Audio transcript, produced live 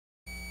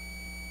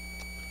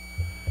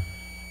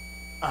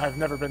I've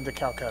never been to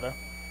Calcutta.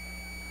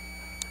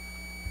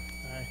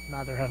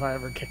 Neither have I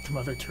ever kicked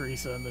Mother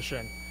Teresa in the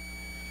shin.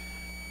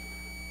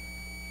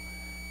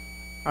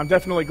 I'm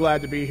definitely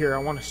glad to be here. I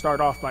want to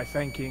start off by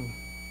thanking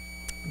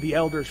the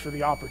elders for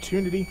the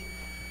opportunity,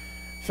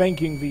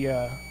 thanking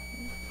the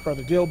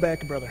Brother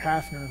Dilbeck, Brother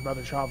Hafner, and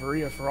Brother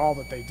Chavaria for all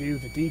that they do,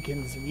 the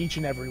deacons, and each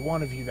and every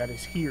one of you that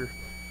is here.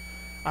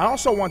 I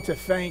also want to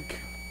thank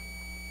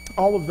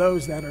all of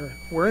those that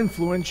were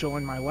influential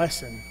in my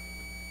lesson.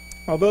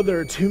 Although there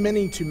are too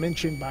many to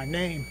mention by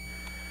name,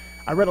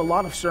 I read a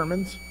lot of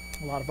sermons,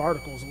 a lot of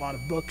articles, a lot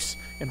of books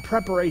in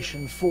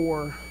preparation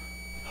for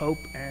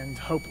hope and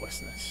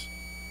hopelessness.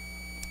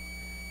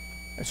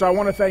 And so I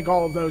want to thank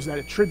all of those that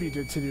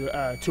attributed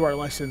to our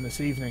lesson this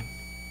evening.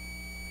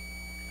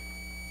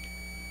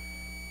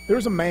 There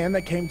was a man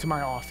that came to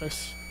my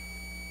office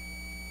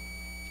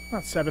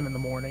about 7 in the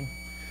morning.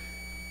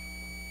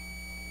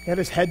 He had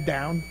his head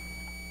down.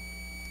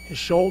 His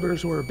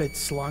shoulders were a bit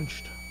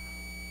slunched.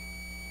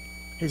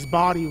 His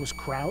body was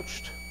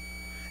crouched.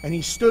 And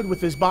he stood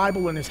with his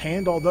Bible in his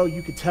hand, although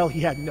you could tell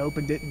he hadn't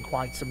opened it in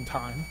quite some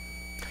time.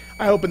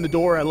 I opened the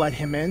door. I let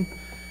him in.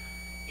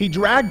 He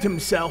dragged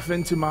himself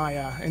into my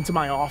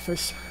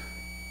office.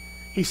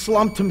 He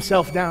slumped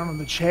himself down on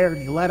the chair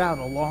and he let out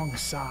a long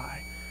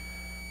sigh.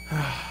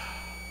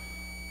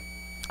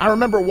 I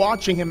remember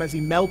watching him as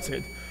he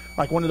melted,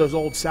 like one of those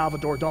old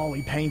Salvador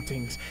Dali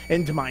paintings,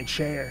 into my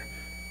chair.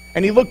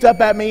 And he looked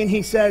up at me and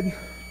he said,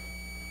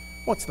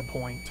 "What's the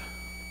point?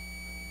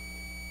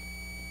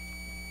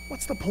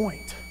 What's the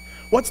point?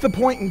 What's the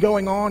point in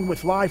going on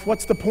with life?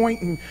 What's the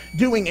point in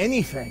doing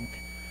anything?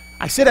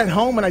 I sit at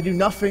home and I do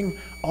nothing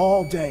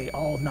all day,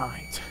 all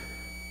night."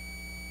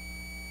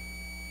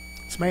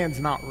 This man's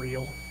not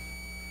real.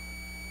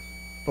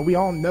 But we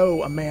all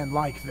know a man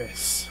like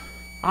this.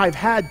 I've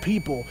had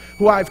people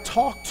who I've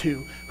talked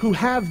to who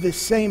have this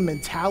same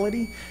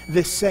mentality,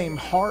 this same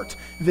heart,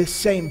 this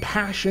same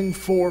passion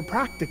for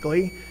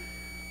practically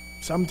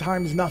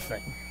sometimes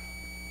nothing.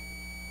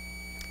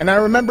 And I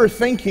remember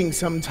thinking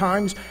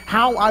sometimes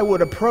how I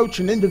would approach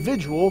an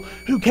individual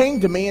who came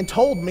to me and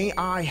told me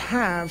I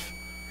have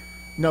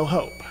no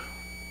hope,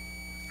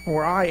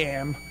 or I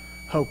am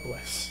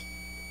hopeless.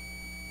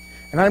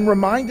 And I'm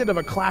reminded of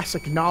a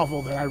classic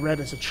novel that I read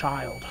as a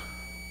child,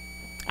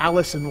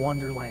 Alice in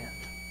Wonderland.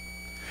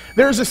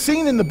 There's a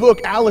scene in the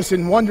book Alice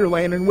in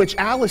Wonderland in which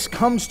Alice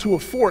comes to a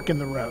fork in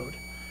the road.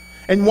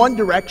 In one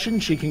direction,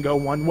 she can go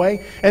one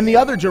way, and the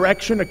other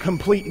direction, a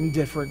complete and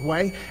different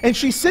way. And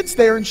she sits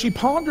there and she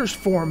ponders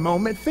for a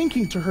moment,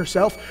 thinking to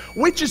herself,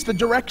 which is the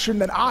direction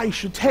that I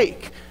should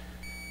take?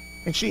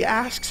 And she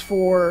asks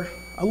for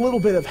a little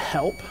bit of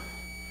help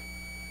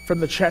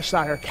from the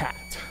Cheshire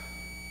Cat.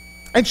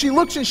 And she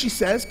looks and she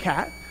says,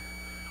 "Cat,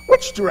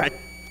 which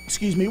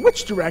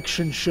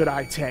direction should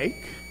I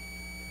take?"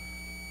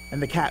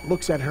 And the cat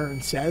looks at her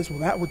and says, "Well,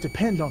 that would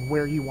depend on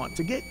where you want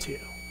to get to."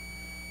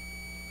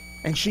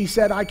 And she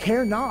said, "I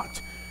care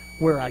not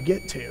where I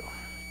get to."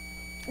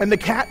 And the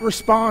cat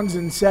responds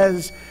and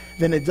says,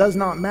 "Then it does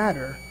not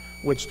matter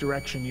which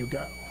direction you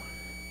go."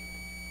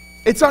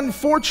 It's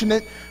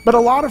unfortunate, but a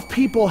lot of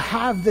people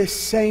have this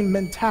same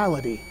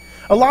mentality.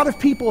 A lot of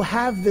people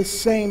have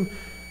this same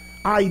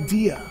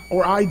idea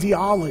or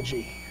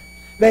ideology.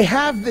 They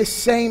have this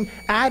same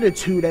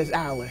attitude as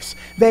Alice.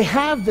 They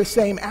have the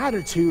same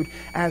attitude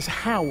as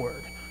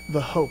Howard,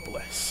 the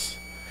hopeless.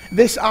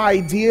 This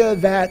idea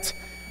that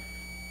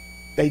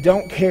they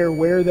don't care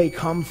where they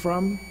come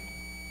from,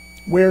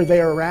 where they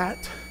are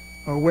at,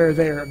 or where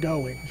they are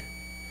going.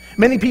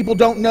 Many people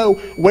don't know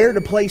where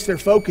to place their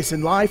focus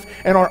in life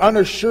and are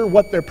unsure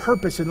what their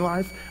purpose in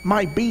life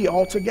might be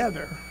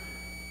altogether.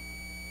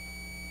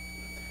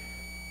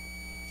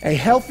 A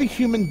healthy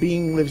human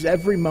being lives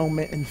every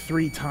moment in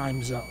 3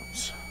 time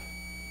zones: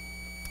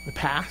 the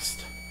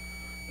past,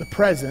 the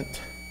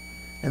present,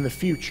 and the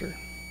future.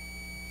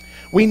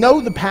 We know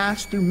the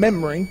past through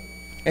memory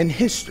and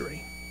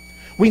history.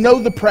 We know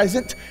the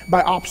present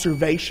by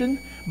observation,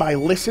 by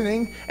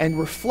listening, and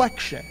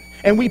reflection.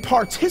 And we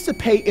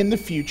participate in the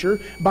future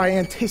by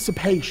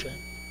anticipation,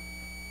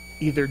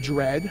 either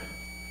dread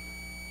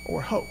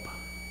or hope.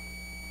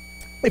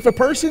 If a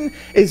person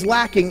is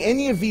lacking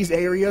any of these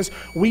areas,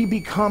 we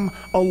become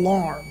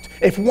alarmed.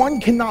 If one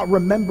cannot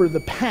remember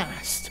the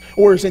past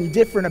or is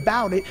indifferent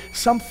about it,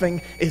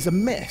 something is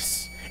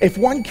amiss. If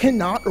one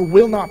cannot or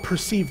will not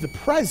perceive the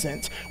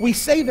present, we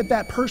say that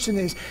that person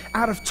is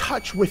out of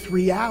touch with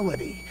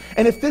reality.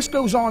 And if this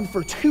goes on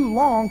for too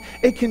long,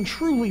 it can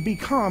truly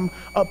become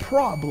a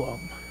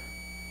problem.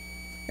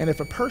 And if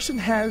a person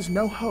has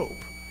no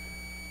hope,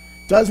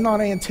 does not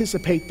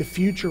anticipate the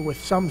future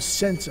with some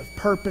sense of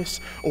purpose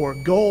or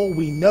goal,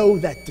 we know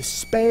that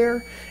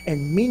despair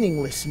and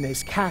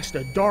meaninglessness cast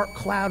a dark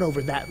cloud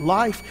over that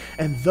life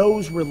and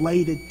those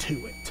related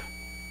to it.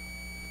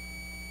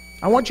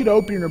 I want you to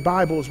open your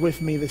Bibles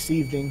with me this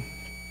evening.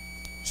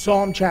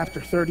 Psalm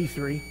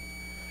 34,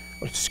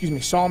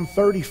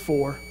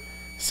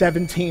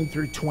 17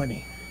 through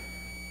 20.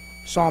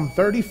 Psalm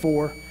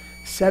 34,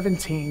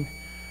 17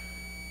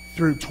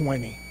 through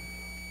 20.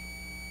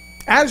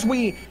 As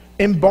we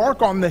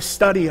embark on this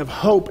study of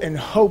hope and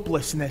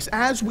hopelessness,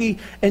 as we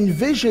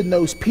envision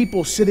those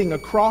people sitting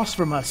across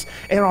from us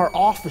in our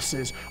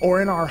offices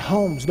or in our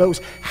homes,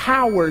 those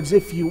Howards,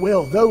 if you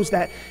will, those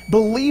that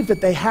believe that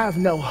they have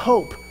no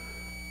hope,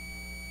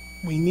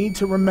 we need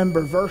to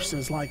remember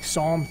verses like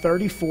Psalm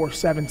 34,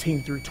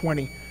 17 through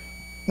 20.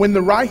 When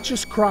the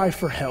righteous cry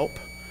for help,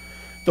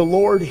 the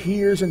Lord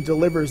hears and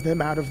delivers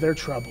them out of their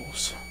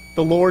troubles.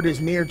 The Lord is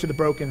near to the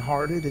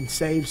brokenhearted and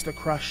saves the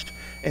crushed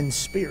in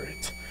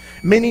spirit.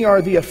 Many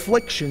are the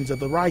afflictions of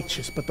the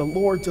righteous, but the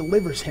Lord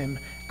delivers him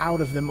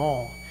out of them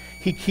all.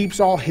 He keeps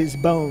all his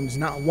bones,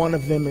 not one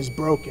of them is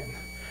broken.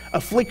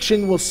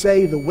 Affliction will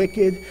say the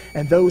wicked,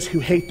 and those who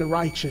hate the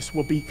righteous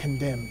will be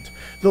condemned.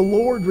 The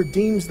Lord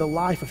redeems the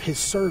life of his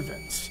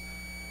servants.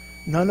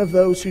 None of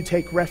those who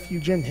take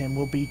refuge in him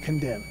will be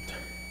condemned.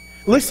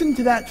 Listen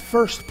to that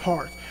first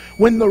part.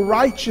 When the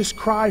righteous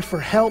cry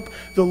for help,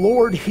 the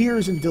Lord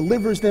hears and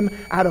delivers them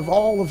out of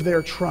all of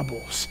their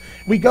troubles.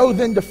 We go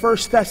then to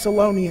 1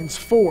 Thessalonians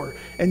 4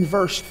 and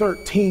verse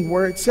 13,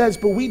 where it says,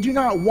 "But we do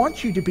not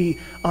want you to be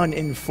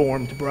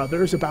uninformed,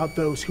 brothers, about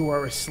those who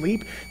are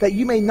asleep, that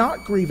you may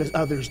not grieve as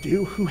others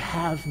do, who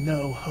have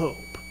no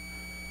hope."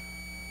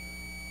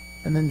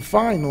 And then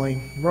finally,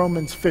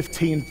 Romans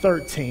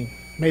 15:13,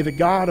 "May the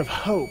God of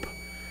hope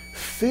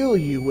fill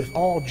you with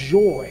all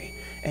joy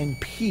and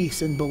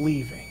peace in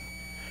believing,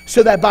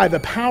 so that by the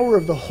power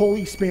of the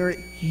Holy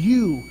Spirit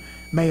you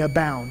may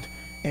abound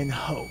in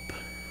hope."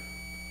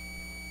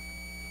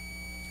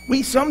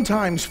 We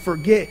sometimes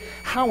forget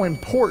how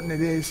important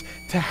it is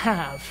to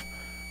have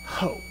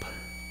hope.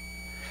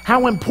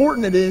 How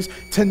important it is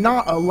to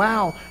not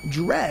allow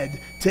dread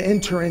to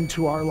enter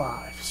into our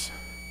lives.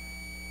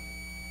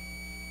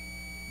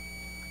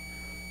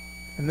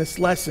 In this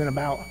lesson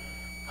about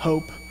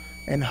hope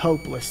and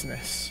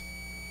hopelessness,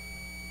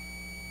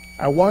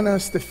 I want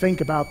us to think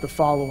about the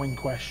following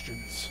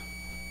questions.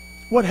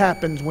 What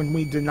happens when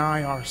we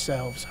deny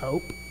ourselves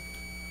hope?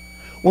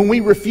 When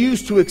we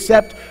refuse to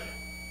accept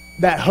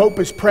that hope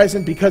is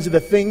present because of the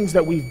things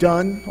that we've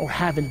done or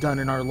haven't done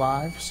in our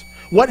lives?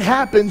 What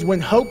happens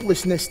when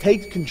hopelessness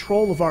takes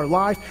control of our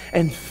life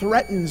and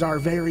threatens our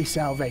very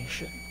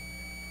salvation?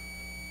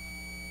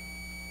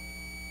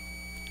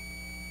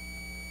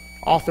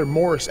 Author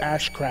Morris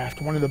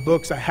Ashcraft, one of the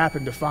books I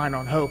happened to find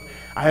on hope,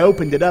 I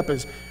opened it up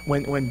as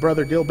when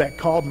Brother Dilbeck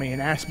called me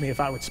and asked me if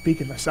I would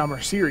speak in the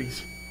summer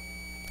series.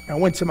 I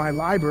went to my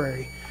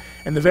library,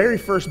 and the very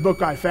first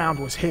book I found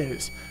was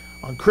his,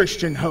 on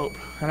Christian hope.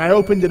 And I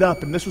opened it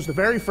up, and this was the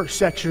very first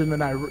section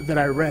that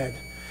I read.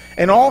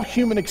 In all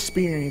human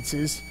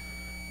experiences,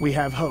 we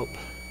have hope.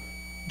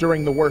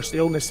 During the worst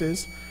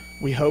illnesses,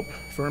 we hope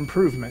for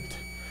improvement.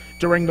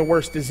 During the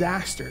worst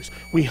disasters,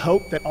 we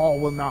hope that all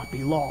will not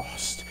be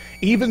lost.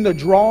 Even the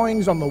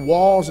drawings on the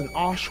walls in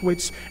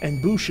Auschwitz and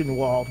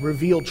Buchenwald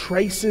reveal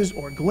traces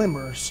or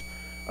glimmers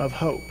of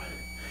hope.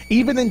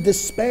 Even in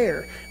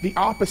despair, the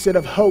opposite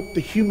of hope,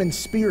 the human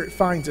spirit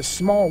finds a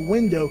small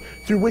window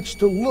through which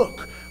to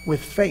look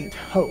with faint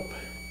hope.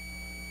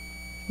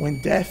 When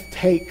death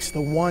takes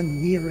the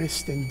one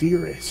nearest and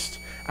dearest,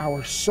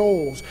 our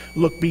souls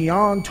look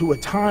beyond to a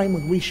time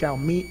when we shall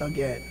meet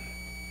again.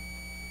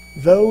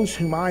 Those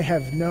whom I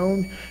have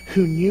known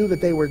who knew that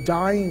they were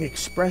dying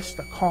expressed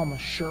a calm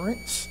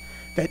assurance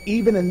that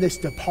even in this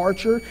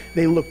departure,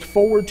 they looked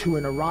forward to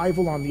an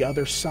arrival on the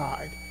other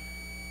side.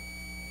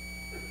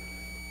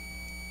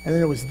 And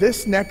then it was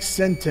this next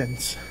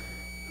sentence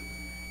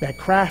that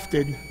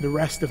crafted the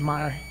rest of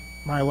my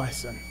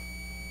lesson.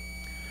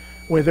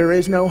 Where there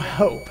is no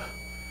hope,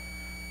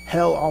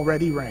 hell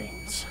already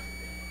reigns.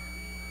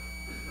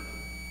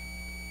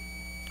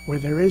 Where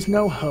there is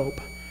no hope,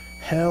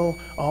 hell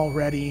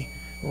already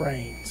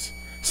reigns.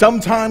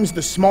 Sometimes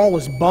the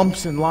smallest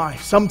bumps in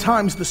life,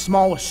 sometimes the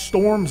smallest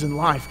storms in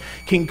life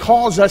can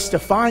cause us to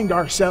find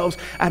ourselves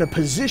at a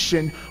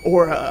position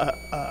or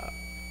a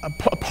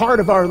part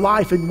of our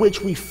life in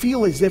which we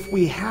feel as if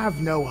we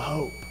have no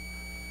hope.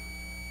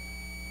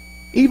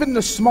 Even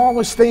the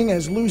smallest thing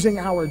as losing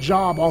our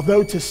job,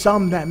 although to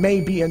some that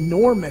may be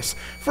enormous,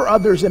 for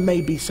others it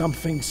may be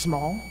something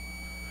small.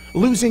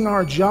 Losing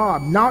our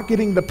job, not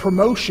getting the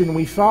promotion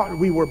we thought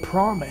we were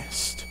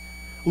promised.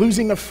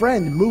 Losing a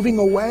friend, moving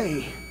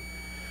away.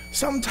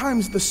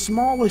 Sometimes the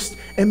smallest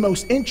and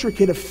most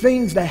intricate of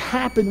things that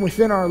happen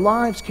within our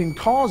lives can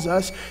cause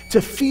us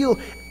to feel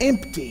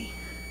empty.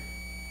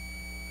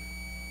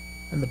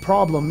 And the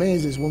problem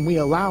is when we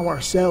allow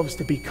ourselves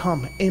to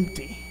become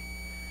empty,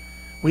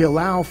 we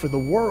allow for the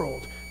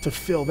world to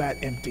fill that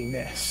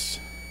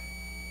emptiness.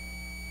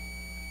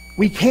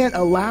 We can't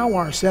allow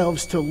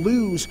ourselves to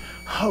lose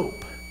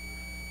hope.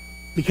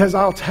 Because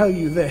I'll tell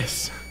you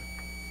this,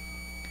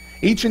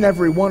 each and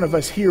every one of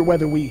us here,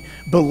 whether we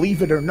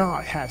believe it or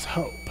not, has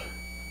hope.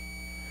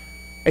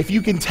 If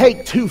you can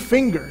take two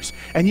fingers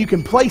and you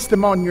can place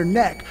them on your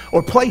neck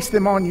or place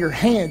them on your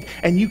hand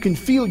and you can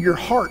feel your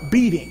heart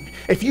beating,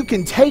 if you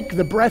can take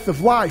the breath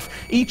of life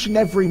each and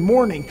every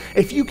morning,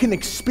 if you can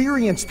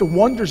experience the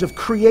wonders of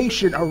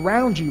creation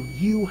around you,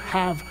 you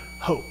have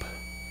hope.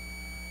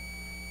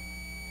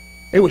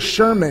 It was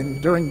Sherman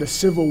during the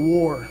Civil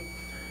War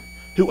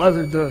who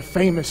uttered the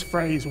famous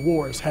phrase,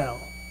 "War is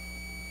hell."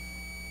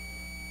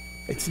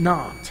 It's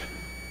not.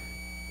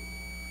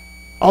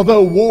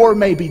 Although war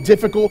may be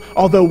difficult,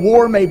 although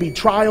war may be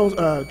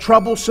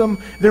troublesome,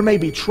 there may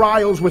be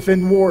trials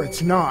within war,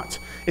 it's not.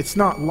 It's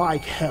not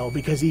like hell,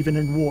 because even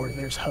in war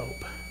there's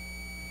hope.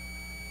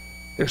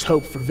 There's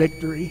hope for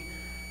victory.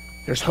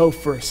 There's hope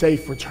for a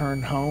safe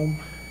return home.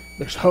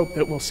 There's hope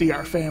that we'll see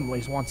our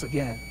families once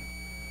again.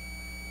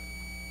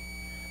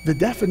 The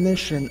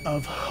definition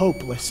of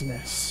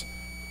hopelessness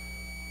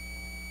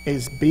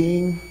is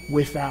being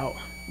without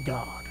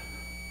God.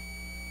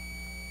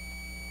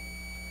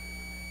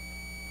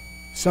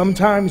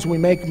 Sometimes we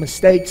make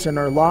mistakes in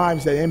our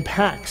lives that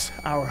impacts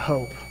our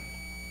hope.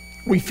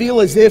 We feel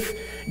as if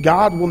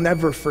God will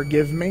never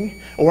forgive me,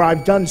 or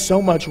I've done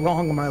so much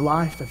wrong in my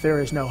life that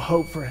there is no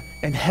hope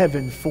in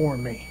heaven for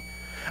me.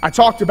 I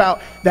talked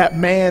about that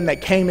man that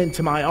came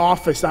into my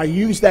office. I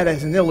used that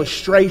as an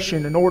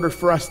illustration in order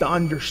for us to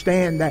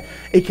understand that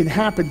it can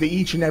happen to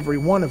each and every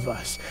one of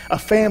us. A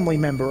family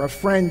member, a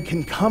friend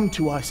can come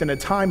to us in a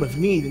time of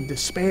need and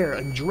despair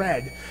and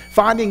dread,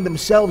 finding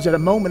themselves at a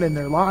moment in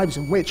their lives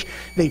in which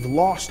they've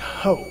lost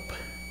hope.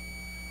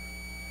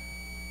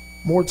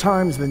 More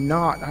times than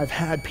not, I've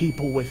had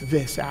people with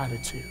this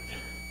attitude.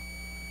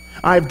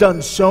 I've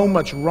done so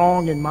much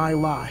wrong in my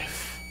life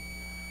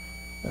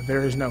that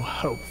there is no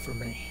hope for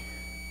me.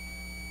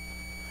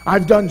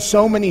 I've done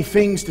so many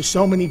things to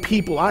so many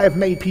people. I have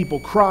made people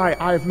cry.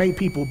 I have made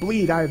people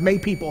bleed. I have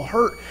made people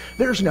hurt.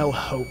 There's no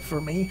hope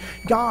for me.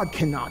 God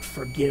cannot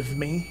forgive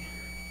me.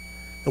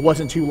 It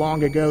wasn't too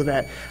long ago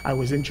that I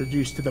was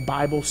introduced to the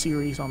Bible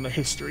series on the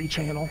History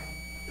Channel.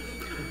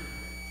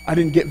 I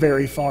didn't get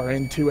very far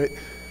into it.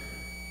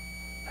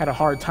 Had a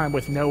hard time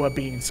with Noah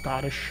being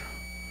Scottish.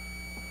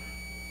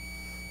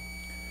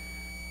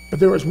 But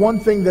there was one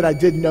thing that I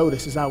did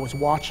notice as I was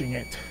watching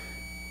it,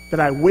 that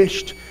I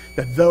wished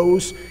that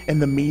those in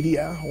the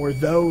media or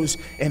those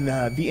in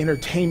the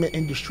entertainment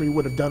industry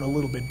would have done a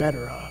little bit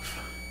better of,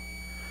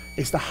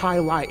 is to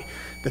highlight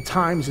the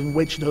times in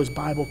which those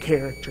Bible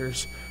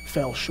characters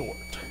fell short.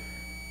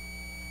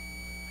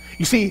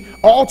 You see,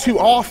 all too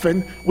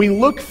often, we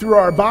look through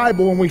our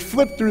Bible and we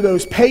flip through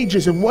those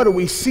pages, and what do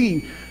we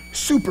see?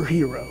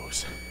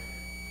 Superheroes.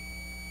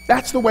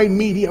 That's the way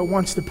media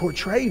wants to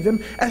portray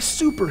them, as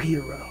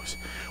superheroes.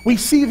 We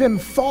see them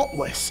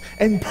faultless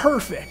and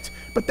perfect,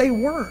 but they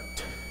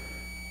weren't.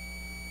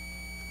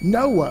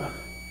 Noah,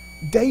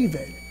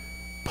 David,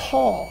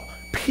 Paul,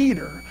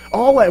 Peter,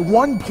 all at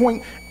one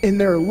point in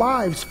their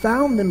lives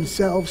found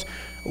themselves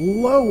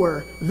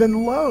lower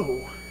than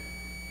low.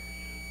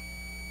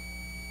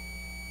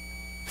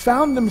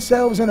 Found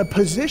themselves in a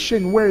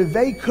position where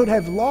they could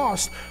have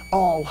lost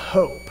all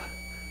hope.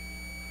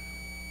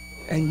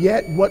 And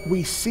yet what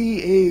we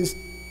see is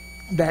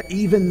that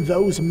even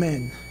those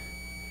men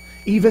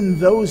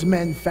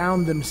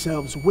found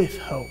themselves with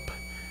hope,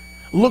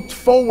 looked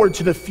forward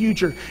to the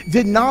future,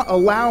 did not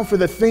allow for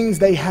the things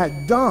they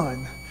had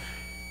done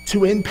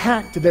to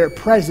impact their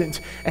present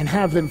and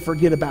have them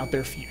forget about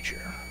their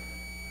future.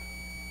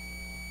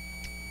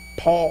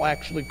 Paul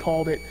actually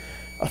called it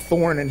a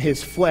thorn in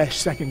his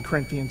flesh, 2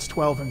 Corinthians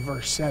 12 and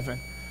verse 7.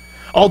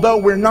 Although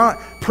we're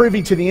not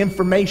privy to the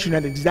information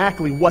at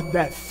exactly what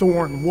that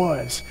thorn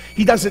was,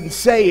 he doesn't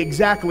say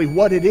exactly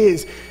what it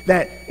is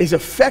that is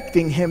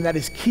affecting him, that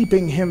is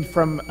keeping him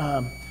from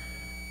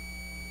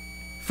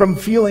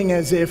feeling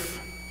as if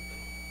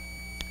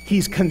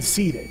he's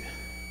conceited.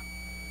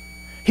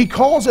 He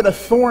calls it a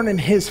thorn in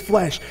his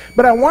flesh.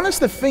 But I want us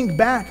to think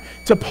back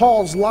to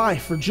Paul's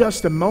life for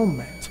just a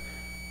moment.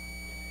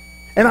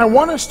 And I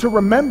want us to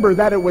remember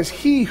that it was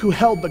he who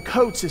held the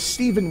coats as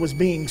Stephen was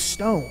being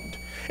stoned.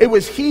 It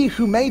was he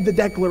who made the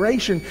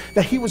declaration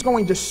that he was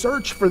going to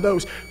search for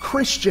those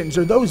Christians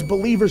or those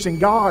believers in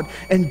God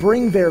and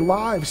bring their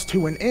lives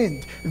to an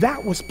end.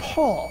 That was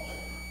Paul.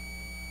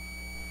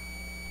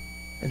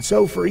 And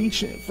so for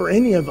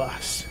any of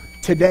us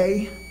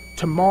today,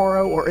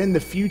 tomorrow, or in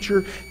the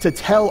future, to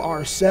tell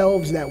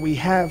ourselves that we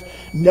have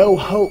no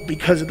hope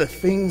because of the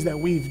things that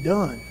we've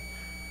done,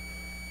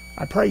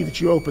 I pray that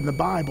you open the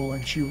Bible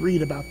and you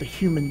read about the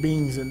human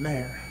beings in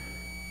there.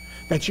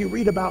 That you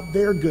read about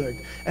their good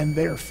and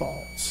their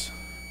faults.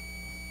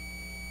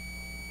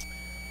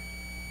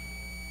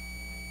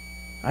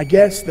 I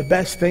guess the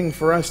best thing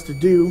for us to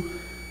do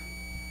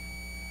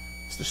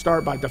is to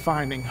start by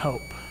defining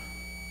hope.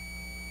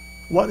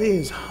 What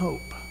is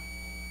hope?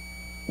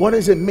 What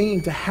does it mean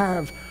to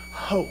have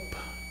hope?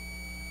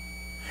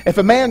 If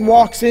a man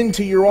walks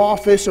into your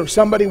office, or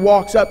somebody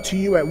walks up to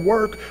you at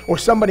work, or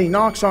somebody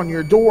knocks on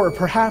your door, or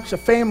perhaps a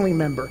family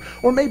member,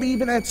 or maybe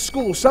even at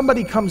school,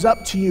 somebody comes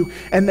up to you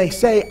and they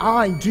say,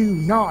 "I do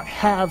not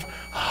have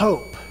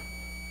hope."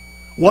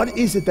 What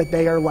is it that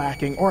they are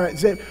lacking? Or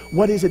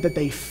what is it that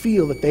they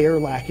feel that they are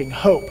lacking?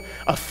 Hope.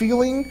 A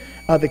feeling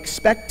of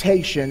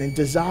expectation and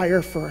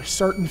desire for a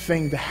certain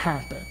thing to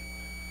happen.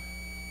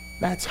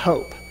 That's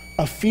hope.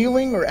 a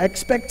feeling or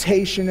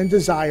expectation and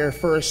desire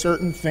for a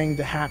certain thing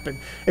to happen.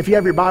 If you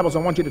have your Bibles, I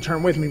want you to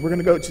turn with me. We're going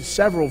to go to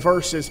several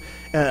verses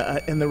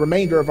in the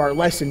remainder of our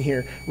lesson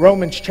here.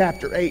 Romans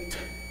chapter 8.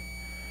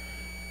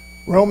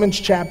 Romans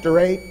chapter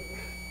 8,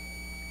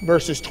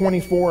 verses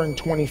 24 and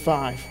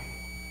 25.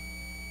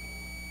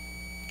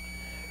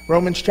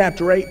 Romans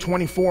chapter 8,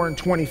 24 and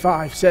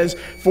 25 says,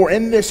 "For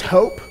in this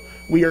hope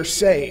we are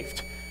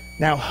saved.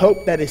 Now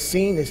hope that is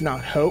seen is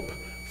not hope,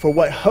 for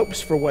what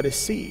hopes for what is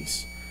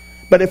sees.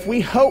 But if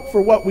we hope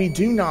for what we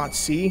do not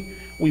see,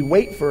 we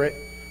wait for it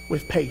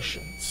with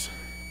patience."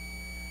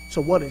 So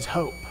what is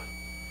hope?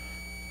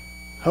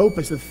 Hope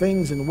is the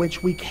things in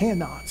which we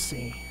cannot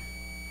see.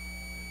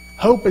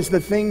 Hope is the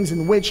things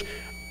in which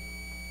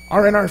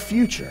are in our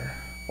future,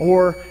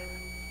 or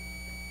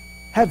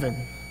heaven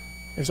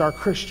is our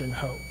Christian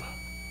hope.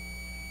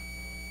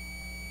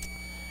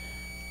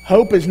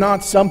 Hope is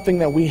not something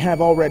that we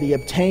have already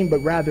obtained,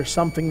 but rather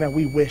something that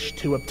we wish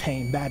to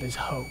obtain. That is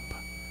hope.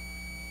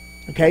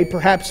 Okay,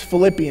 perhaps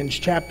Philippians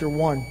chapter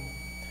 1.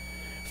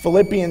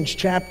 Philippians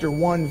chapter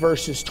 1,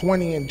 verses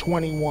 20 and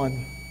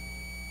 21.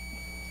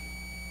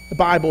 The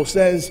Bible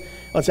says,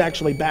 let's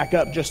actually back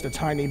up just a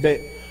tiny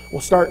bit.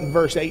 We'll start in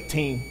verse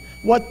 18.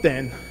 "What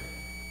then?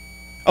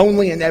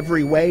 Only in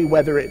every way,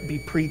 whether it be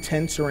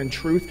pretense or in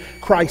truth,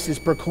 Christ is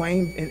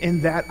proclaimed, and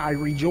in that I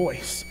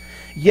rejoice.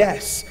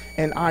 Yes,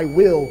 and I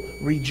will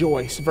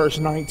rejoice." Verse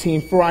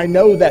 19, "For I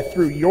know that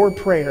through your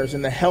prayers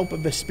and the help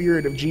of the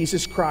Spirit of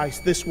Jesus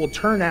Christ, this will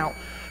turn out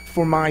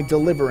for my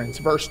deliverance."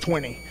 Verse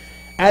 20,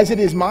 "As it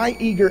is my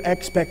eager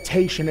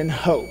expectation and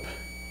hope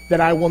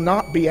that I will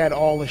not be at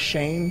all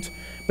ashamed,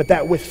 but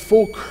that with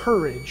full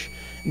courage,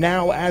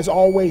 now as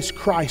always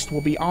Christ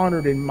will be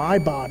honored in my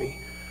body,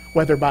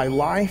 whether by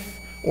life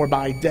or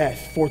by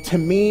death. For to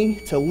me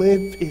to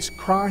live is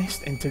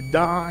Christ, and to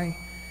die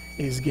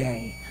is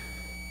gain."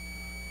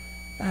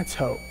 That's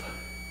hope.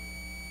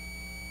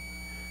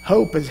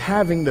 Hope is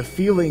having the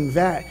feeling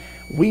that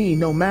we,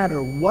 no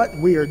matter what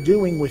we are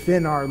doing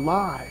within our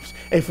lives,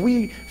 if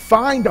we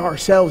find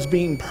ourselves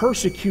being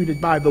persecuted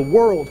by the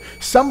world,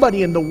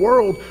 somebody in the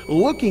world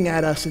looking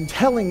at us and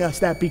telling us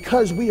that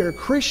because we are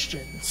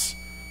Christians,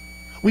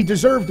 we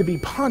deserve to be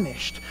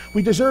punished,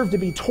 we deserve to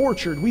be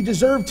tortured, we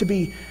deserve to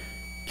be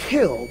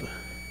killed,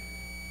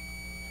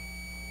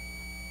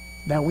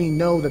 that we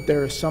know that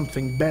there is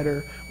something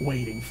better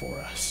waiting for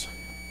us.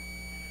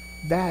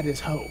 That is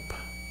hope.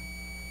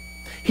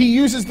 He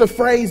uses the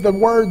phrase, the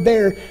word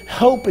there,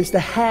 hope is to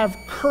have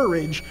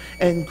courage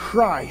in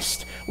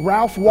Christ.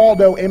 Ralph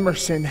Waldo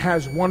Emerson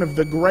has one of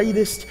the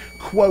greatest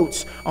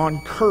quotes on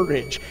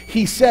courage.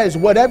 He says,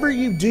 "Whatever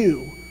you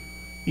do,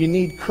 you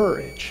need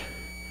courage.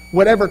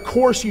 Whatever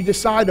course you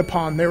decide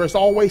upon, there is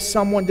always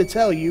someone to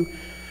tell you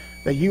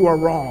that you are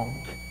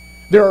wrong.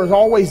 There are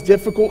always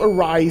difficult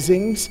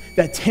arisings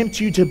that tempt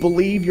you to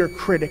believe your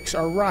critics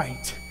are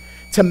right.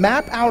 To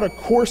map out a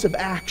course of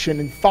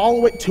action and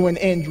follow it to an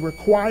end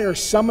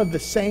requires some of the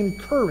same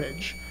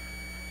courage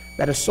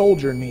that a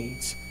soldier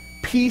needs.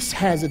 Peace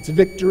has its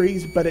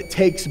victories, but it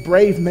takes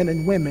brave men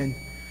and women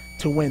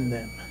to win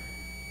them."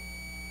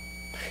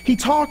 He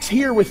talks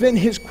here within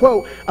his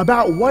quote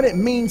about what it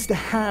means to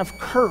have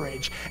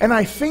courage. And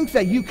I think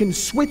that you can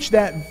switch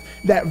that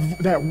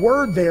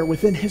word there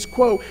within his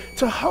quote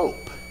to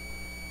hope.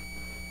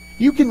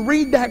 You can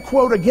read that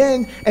quote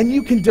again and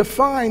you can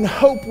define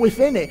hope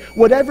within it.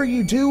 Whatever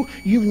you do,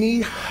 you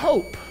need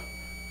hope.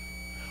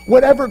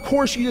 Whatever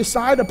course you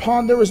decide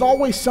upon, there is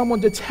always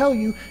someone to tell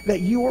you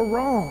that you are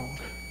wrong.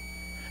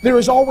 There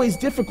is always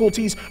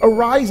difficulties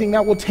arising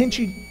that will tempt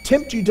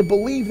you to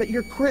believe that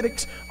your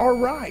critics are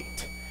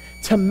right.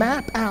 To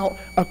map out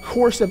a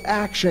course of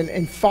action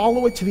and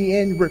follow it to the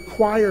end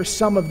requires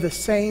some of the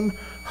same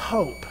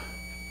hope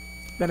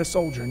that a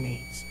soldier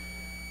needs.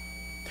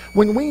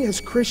 When we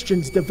as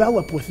Christians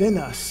develop within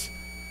us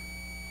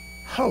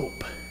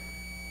hope,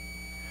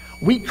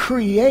 we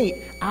create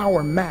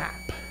our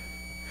map.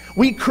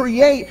 We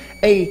create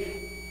a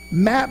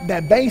map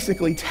that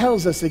basically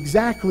tells us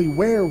exactly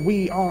where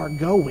we are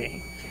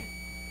going.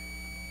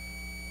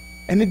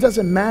 And it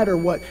doesn't matter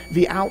what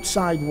the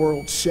outside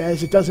world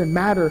says. It doesn't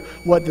matter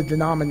what the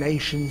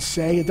denominations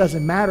say. It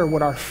doesn't matter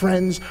what our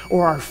friends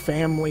or our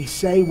family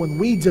say. When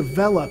we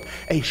develop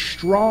a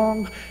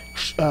strong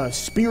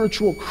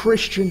spiritual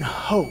Christian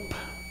hope,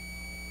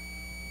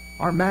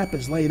 our map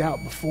is laid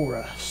out before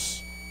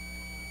us.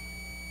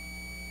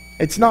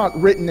 It's not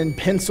written in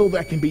pencil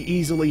that can be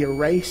easily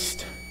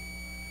erased.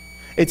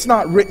 It's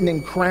not written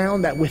in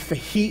crayon that with the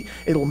heat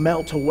it'll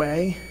melt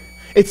away.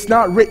 It's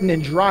not written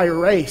in dry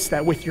erase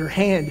that with your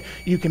hand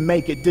you can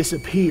make it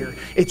disappear.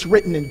 It's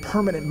written in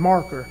permanent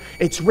marker.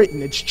 It's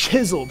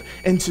chiseled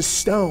into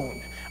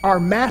stone. Our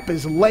map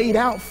is laid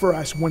out for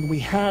us when we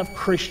have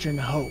Christian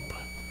hope.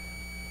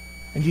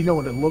 And you know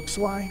what it looks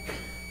like?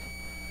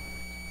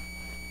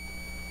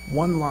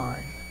 One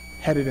line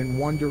headed in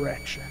one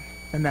direction,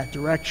 and that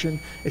direction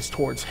is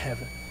towards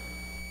heaven.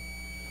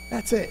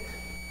 That's it.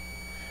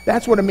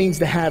 That's what it means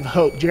to have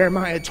hope.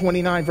 Jeremiah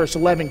 29 verse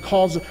 11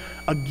 calls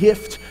a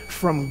gift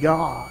from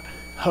God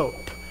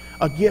hope.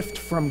 a gift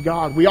from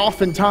God. We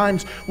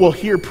oftentimes will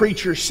hear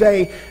preachers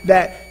say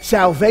that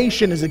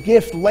salvation is a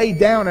gift laid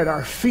down at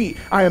our feet.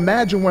 I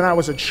imagine when I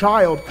was a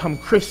child, come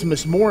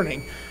Christmas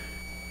morning,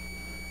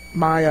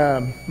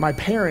 my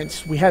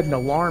parents, we had an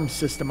alarm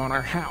system on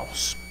our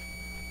house.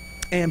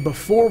 And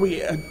before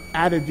we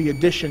added the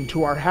addition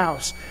to our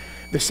house,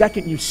 the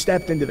second you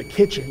stepped into the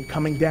kitchen,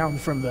 coming down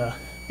from the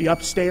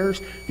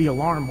upstairs, the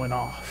alarm went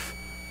off.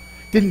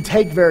 Didn't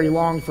take very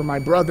long for my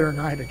brother and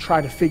I to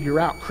try to figure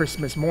out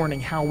Christmas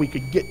morning how we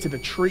could get to the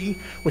tree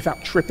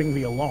without tripping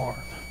the alarm.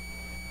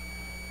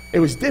 It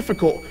was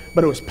difficult,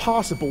 but it was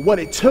possible. What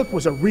it took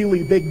was a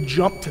really big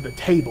jump to the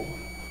table.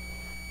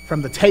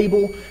 From the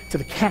table to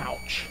the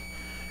couch.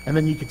 And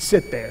then you could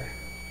sit there.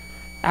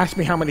 Ask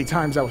me how many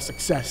times I was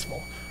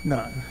successful.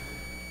 None.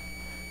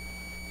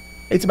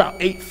 It's about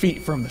 8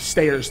 feet from the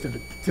stairs to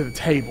the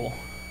table.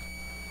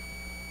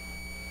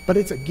 But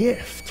it's a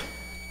gift.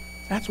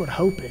 That's what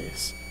hope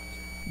is.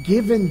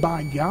 Given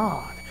by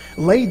God.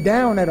 Laid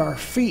down at our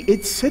feet.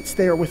 It sits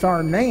there with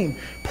our name.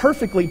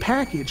 Perfectly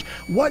packaged.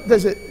 What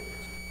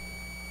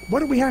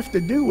do we have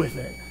to do with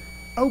it?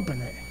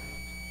 Open it.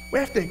 We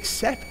have to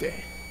accept it.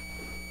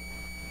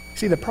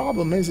 See, the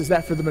problem is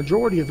that for the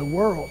majority of the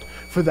world,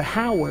 for the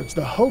Howards,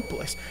 the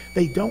hopeless,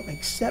 they don't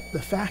accept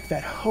the fact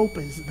that hope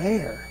is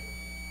there.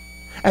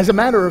 As a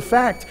matter of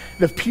fact,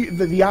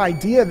 the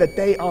idea that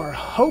they are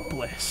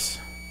hopeless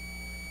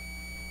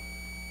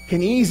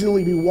can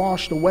easily be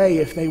washed away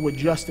if they would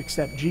just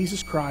accept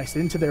Jesus Christ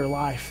into their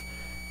life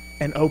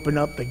and open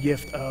up the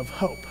gift of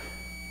hope.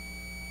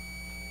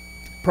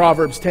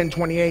 Proverbs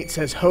 10:28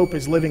 says, hope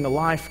is living a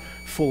life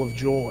full of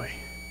joy,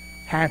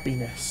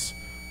 happiness.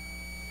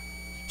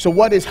 So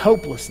what is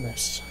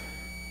hopelessness?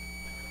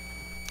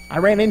 I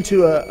ran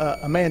into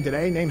a man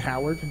today named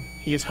Howard, and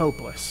he is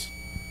hopeless.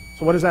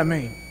 So what does that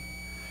mean?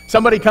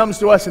 Somebody comes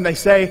to us and they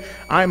say,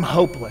 I'm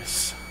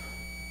hopeless.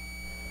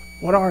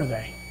 What are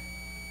they?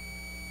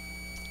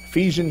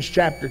 Ephesians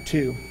chapter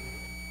 2.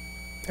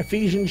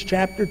 Ephesians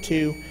chapter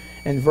 2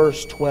 and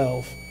verse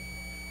 12.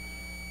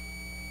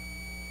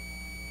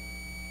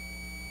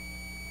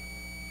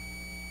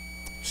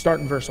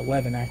 Start in verse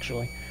 11,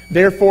 actually.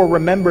 Therefore,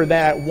 remember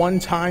that at one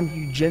time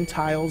you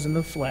Gentiles in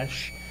the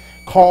flesh,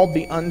 called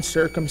the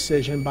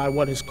uncircumcision by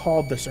what is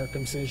called the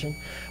circumcision,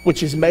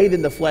 which is made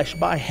in the flesh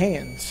by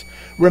hands.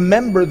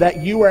 Remember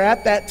that you were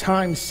at that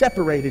time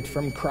separated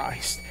from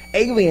Christ,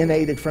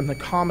 alienated from the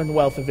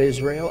commonwealth of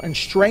Israel, and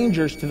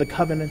strangers to the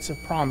covenants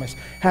of promise,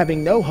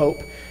 having no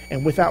hope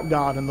and without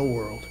God in the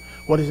world.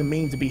 What does it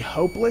mean to be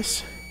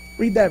hopeless?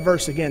 Read that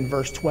verse again,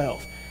 verse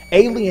 12.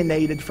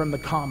 Alienated from the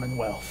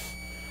commonwealth.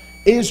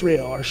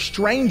 Israel are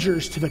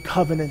strangers to the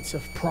covenants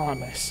of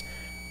promise,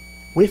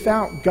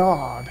 without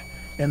God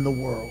in the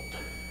world.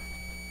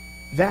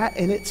 That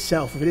in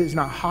itself, if it is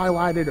not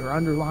highlighted or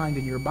underlined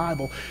in your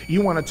Bible,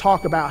 you want to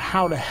talk about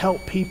how to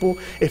help people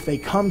if they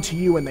come to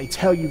you and they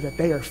tell you that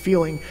they are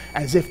feeling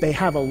as if they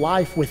have a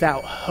life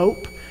without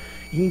hope,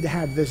 you need to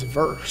have this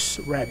verse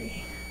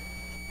ready.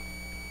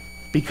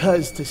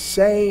 Because to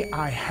say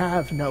I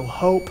have no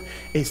hope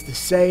is to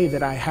say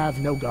that I have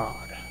no God.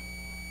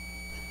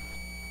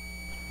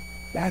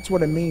 That's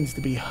what it means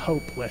to be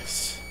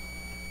hopeless.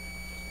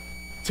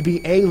 To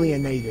be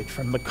alienated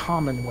from the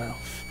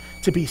commonwealth.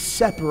 To be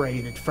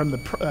separated from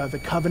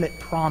the covenant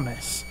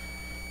promise.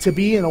 To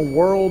be in a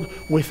world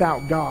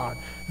without God.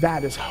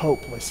 That is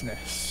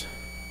hopelessness.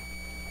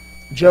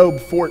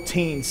 Job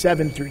 14,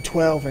 7 through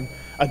 12, and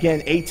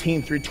again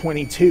 18 through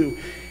 22.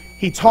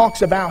 He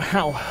talks about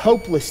how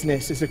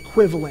hopelessness is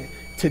equivalent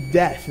to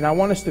death. And I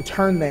want us to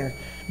turn there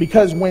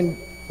because when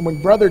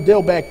Brother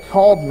Dilbeck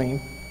called me,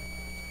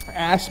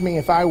 asked me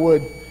if I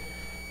would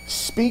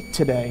speak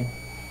today,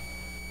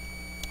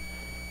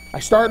 I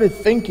started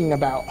thinking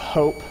about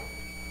hope,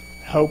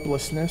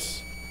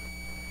 hopelessness,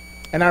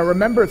 and I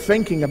remember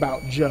thinking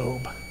about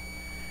Job,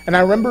 and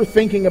I remember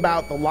thinking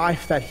about the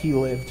life that he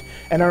lived,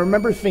 and I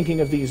remember thinking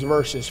of these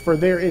verses, for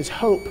there is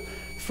hope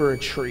for a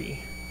tree,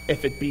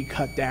 if it be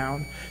cut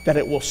down, that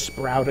it will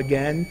sprout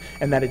again,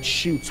 and that its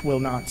shoots will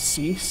not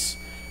cease.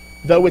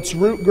 Though its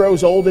root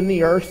grows old in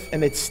the earth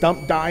and its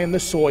stump die in the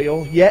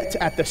soil, yet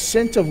at the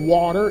scent of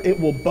water it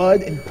will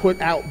bud and put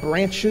out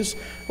branches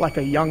like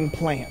a young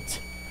plant.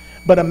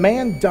 But a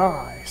man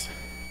dies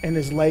and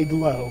is laid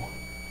low.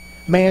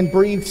 Man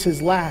breathes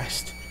his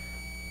last,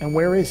 and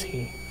where is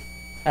he?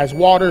 As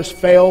waters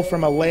fail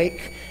from a lake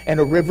and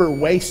a river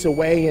wastes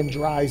away and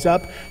dries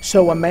up,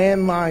 so a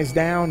man lies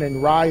down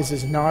and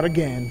rises not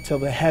again till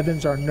the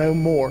heavens are no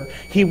more.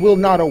 He will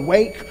not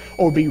awake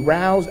or be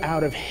roused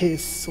out of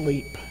his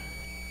sleep.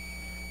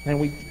 And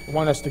we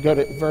want us to go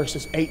to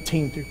verses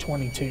 18 through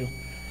 22.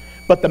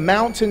 But the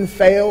mountain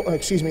falls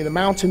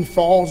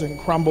and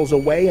crumbles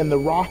away, and the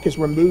rock is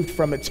removed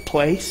from its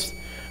place.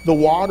 The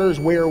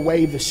waters wear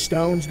away the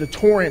stones, the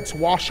torrents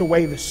wash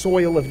away the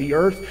soil of the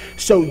earth.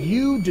 So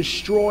you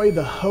destroy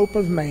the hope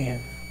of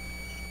man,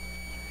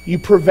 You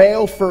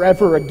prevail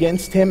forever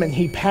against him, and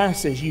he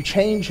passes. You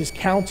change his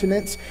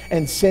countenance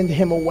and send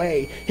him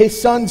away. His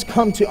sons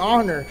come to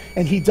honor,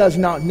 and he does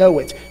not know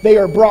it. They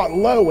are brought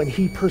low, and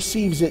he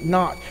perceives it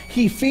not.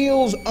 He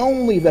feels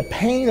only the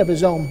pain of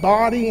his own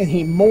body, and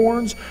he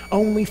mourns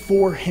only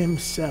for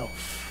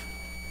himself.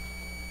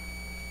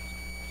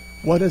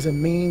 What does it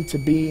mean to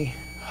be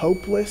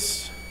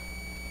hopeless?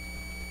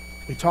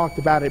 We talked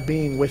about it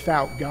being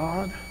without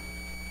God.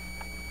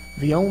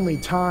 The only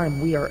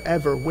time we are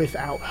ever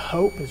without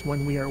hope is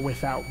when we are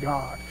without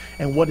God.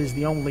 And what is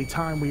the only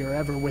time we are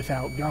ever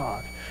without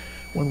God?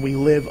 When we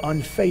live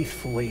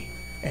unfaithfully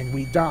and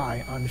we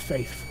die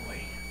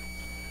unfaithfully.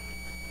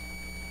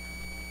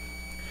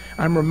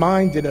 I'm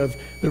reminded of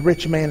the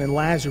rich man and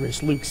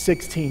Lazarus, Luke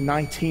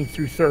 16:19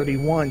 through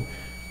 31,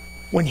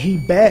 when he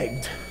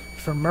begged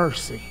for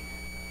mercy.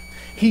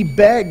 He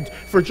begged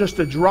for just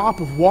a drop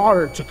of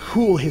water to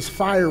cool his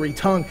fiery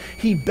tongue.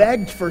 He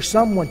begged for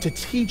someone to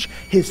teach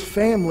his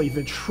family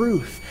the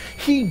truth.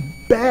 He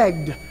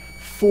begged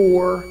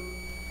for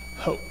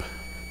hope.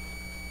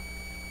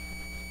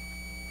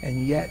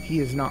 And yet he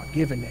is not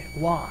given it.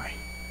 Why?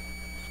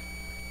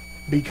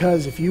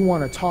 Because if you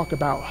want to talk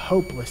about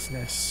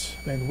hopelessness,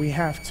 then we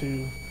have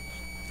to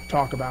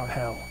talk about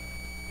hell.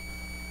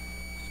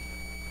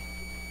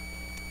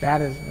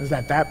 That is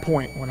at that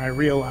point when I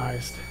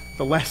realized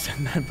the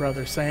lesson that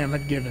Brother Sam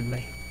had given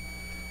me.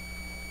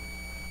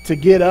 To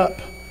get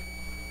up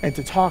and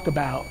to talk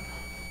about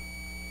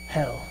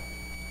hell.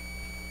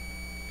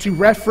 To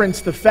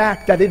reference the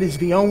fact that it is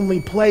the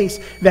only place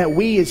that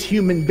we as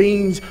human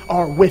beings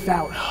are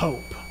without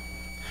hope.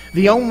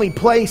 The only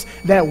place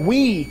that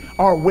we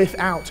are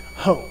without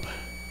hope.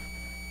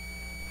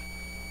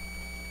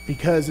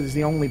 Because it is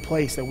the only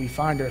place that we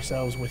find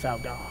ourselves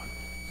without God.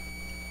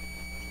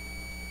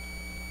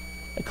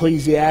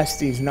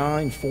 Ecclesiastes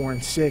 9:4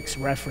 and 6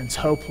 reference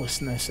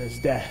hopelessness as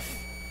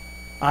death.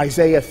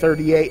 Isaiah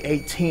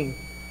 38:18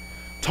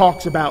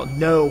 talks about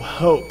no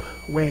hope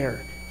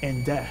where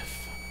in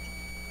death.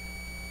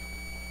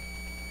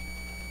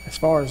 As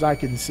far as I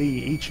can see,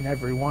 each and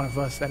every one of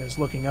us that is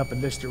looking up in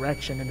this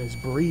direction and is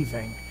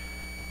breathing,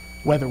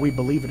 whether we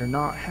believe it or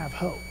not, have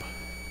hope.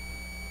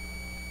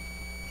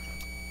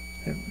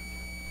 And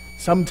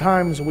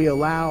sometimes we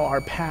allow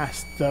our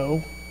past,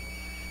 though,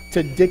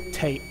 to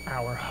dictate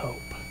our hope.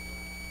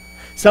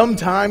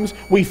 Sometimes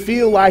we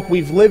feel like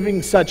we've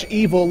living such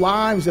evil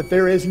lives that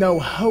there is no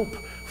hope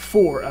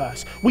for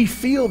us. We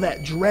feel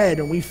that dread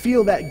and we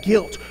feel that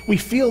guilt. We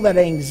feel that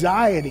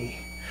anxiety.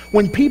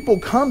 When people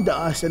come to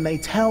us and they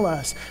tell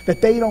us that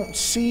they don't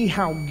see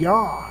how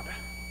God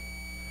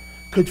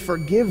could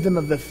forgive them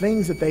of the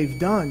things that they've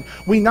done,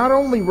 we not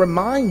only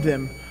remind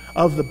them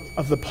of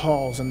the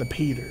Pauls and the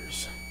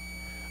Peters,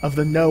 of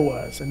the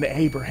Noahs and the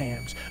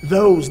Abrahams,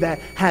 those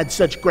that had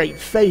such great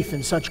faith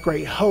and such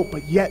great hope,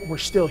 but yet were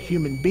still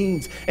human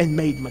beings and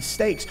made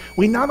mistakes.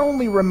 We not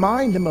only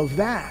remind them of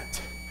that,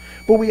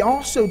 but we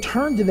also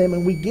turn to them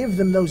and we give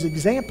them those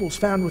examples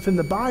found within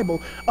the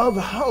Bible of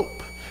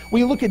hope.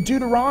 We look at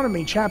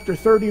Deuteronomy chapter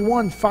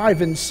 31,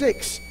 5 and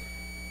 6,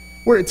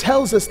 where it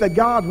tells us that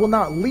God will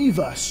not leave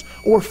us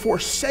or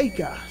forsake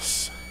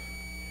us.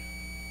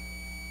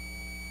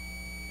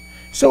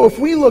 So if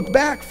we look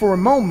back for a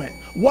moment,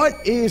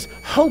 what is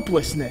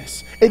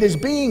hopelessness? It is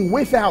being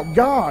without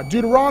God.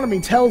 Deuteronomy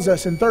tells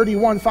us in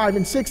 31, 5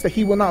 and 6 that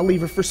he will not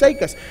leave or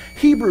forsake us.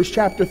 Hebrews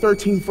chapter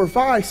 13,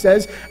 5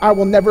 says, I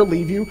will never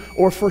leave you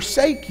or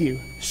forsake you.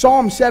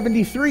 Psalm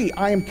 73,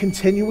 I am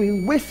continually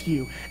with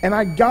you and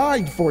I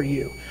guide for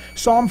you.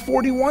 Psalm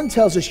 41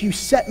 tells us, you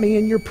set me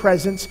in your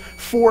presence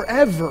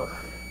forever.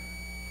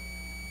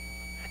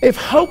 If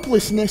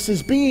hopelessness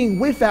is being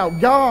without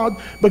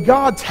God, but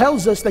God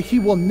tells us that he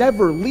will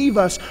never leave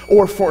us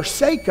or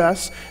forsake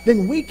us,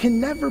 then we can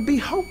never be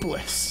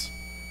hopeless.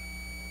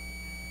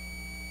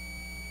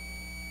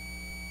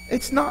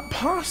 It's not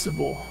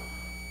possible.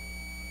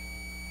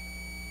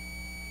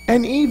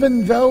 And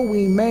even though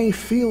we may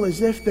feel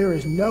as if there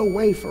is no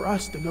way for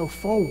us to go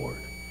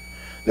forward,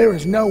 there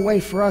is no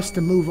way for us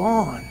to move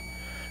on,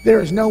 there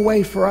is no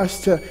way for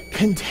us to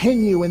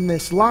continue in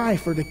this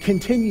life or to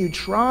continue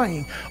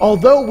trying.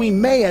 Although we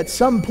may at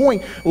some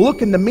point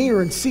look in the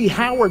mirror and see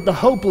Howard the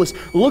hopeless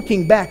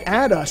looking back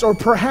at us, or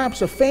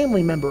perhaps a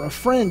family member, a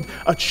friend,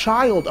 a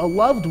child, a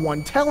loved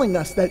one telling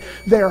us that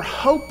they're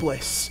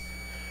hopeless,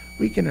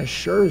 we can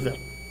assure them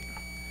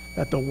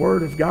that the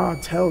Word of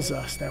God tells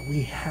us that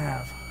we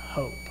have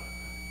hope.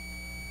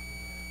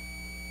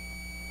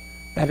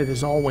 That it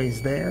is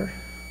always there,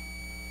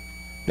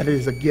 that it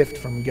is a gift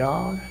from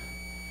God,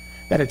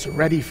 that it's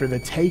ready for the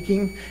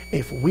taking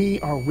if we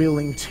are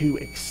willing to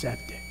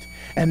accept it.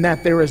 And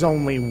that there is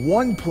only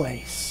one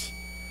place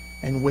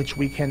in which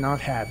we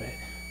cannot have it,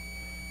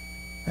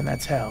 and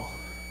that's hell.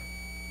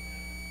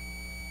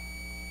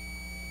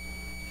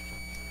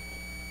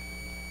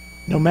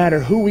 No matter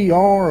who we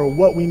are or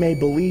what we may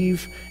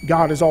believe,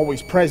 God is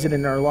always present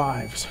in our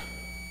lives.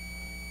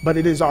 But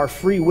it is our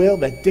free will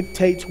that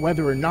dictates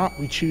whether or not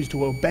we choose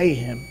to obey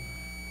him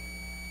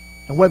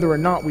and whether or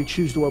not we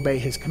choose to obey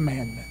his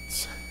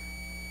commandments.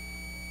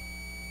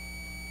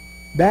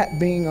 That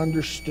being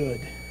understood,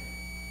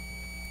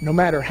 no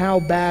matter how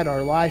bad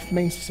our life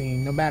may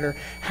seem, no matter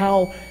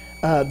how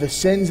the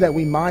sins that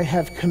we might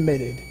have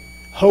committed,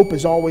 hope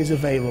is always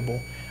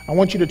available. I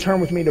want you to turn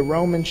with me to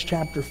Romans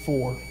chapter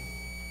 4.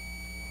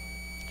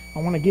 I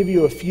want to give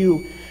you a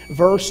few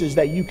verses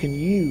that you can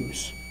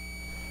use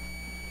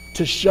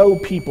to show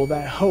people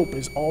that hope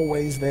is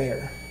always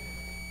there.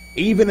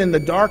 Even in the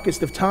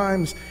darkest of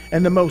times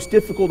and the most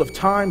difficult of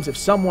times, if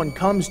someone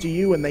comes to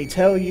you and they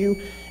tell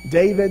you,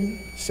 David,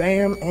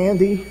 Sam,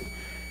 Andy,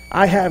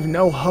 I have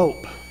no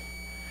hope,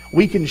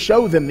 we can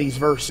show them these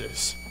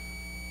verses.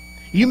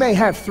 You may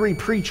have 3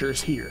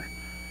 preachers here,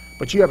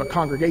 but you have a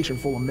congregation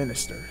full of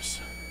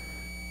ministers.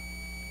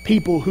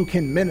 People who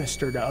can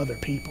minister to other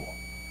people.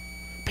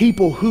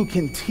 People who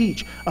can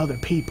teach other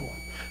people.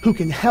 Who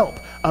can help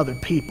other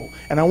people.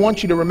 And I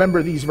want you to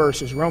remember these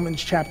verses.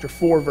 Romans chapter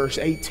 4, verse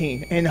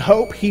 18. In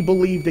hope he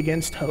believed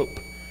against hope,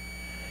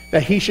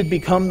 that he should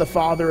become the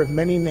father of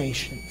many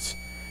nations.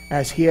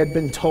 As he had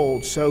been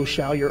told, so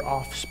shall your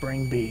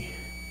offspring be.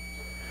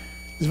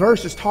 This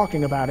verse is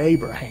talking about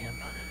Abraham.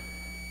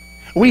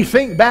 We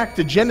think back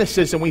to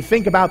Genesis and we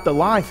think about the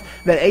life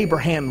that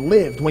Abraham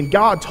lived when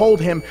God told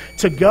him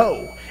to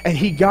go and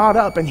he got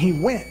up and he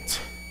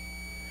went.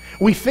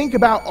 We think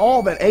about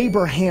all that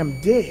Abraham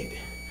did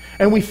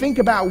and we think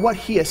about what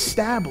he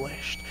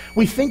established.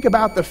 We think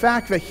about the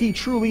fact that he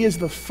truly is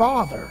the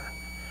father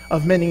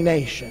of many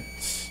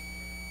nations.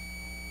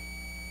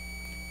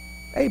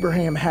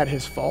 Abraham had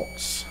his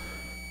faults.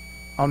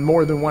 On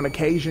more than one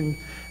occasion,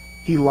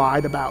 he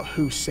lied about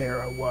who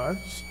Sarah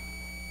was.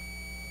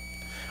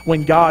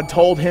 When God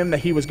told him that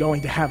he was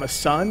going to have a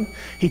son,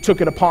 he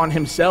took it upon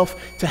himself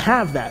to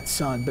have that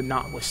son, but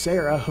not with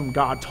Sarah, whom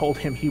God told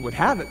him he would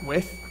have it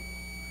with.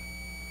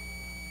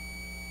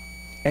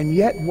 And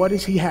yet, what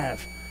does he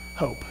have?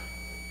 Hope.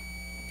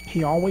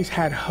 He always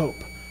had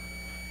hope.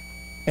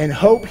 And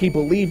hope he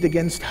believed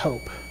against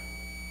hope,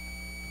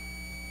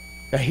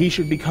 that he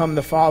should become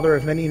the father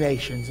of many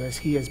nations, as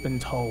he has been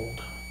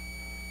told.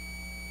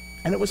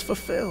 And it was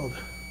fulfilled.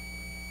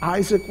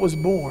 Isaac was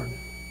born.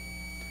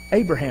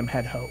 Abraham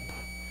had hope.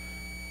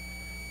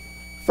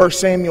 1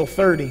 Samuel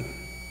 30.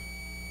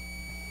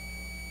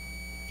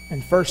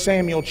 In 1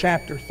 Samuel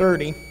chapter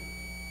 30,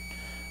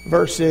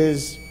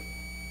 verses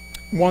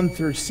 1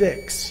 through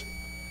 6,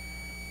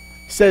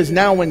 says,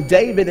 Now when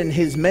David and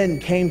his men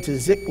came to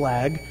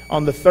Ziklag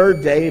on the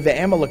 3rd day, the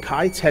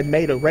Amalekites had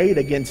made a raid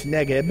against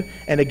Negeb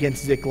and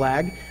against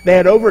Ziklag. They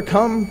had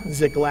overcome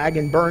Ziklag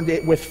and burned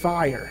it with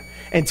fire,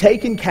 and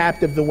taken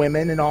captive the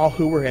women and all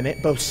who were in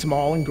it, both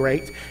small and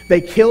great.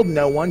 They killed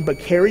no one, but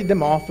carried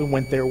them off and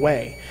went their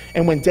way.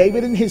 And when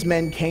David and his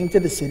men came to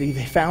the city,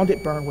 they found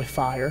it burned with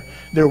fire,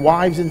 their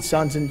wives and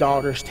sons and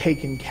daughters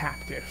taken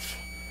captive.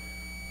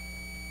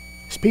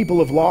 These people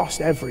have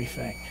lost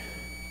everything.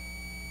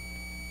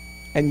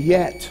 And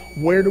yet,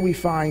 where do we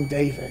find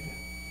David?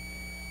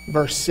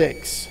 Verse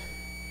 6.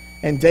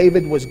 And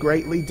David was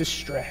greatly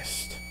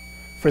distressed,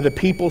 for the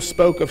people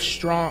spoke of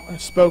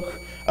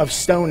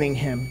stoning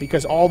him,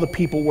 because all the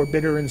people were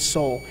bitter in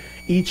soul,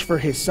 each for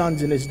his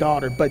sons and his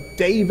daughter. But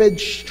David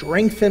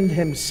strengthened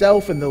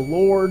himself in the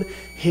Lord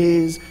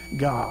his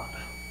God.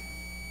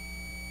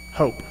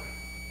 Hope.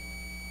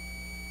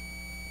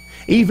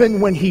 Even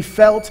when he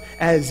felt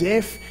as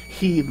if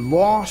he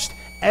lost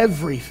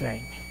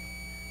everything,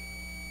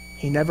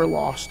 he never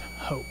lost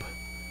hope.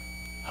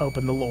 Hope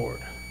in the Lord.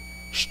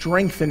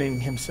 Strengthening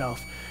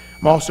himself.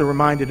 I'm also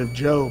reminded of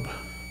Job.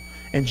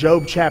 In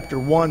Job chapter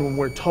 1, when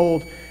we're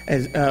told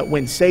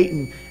when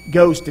Satan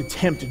goes to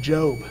tempt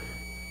Job.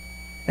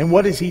 And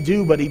what does he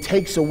do? But he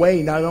takes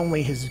away not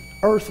only his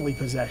earthly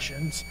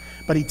possessions,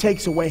 but he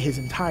takes away his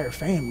entire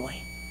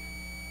family.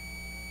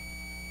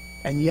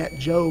 And yet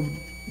Job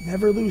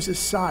never loses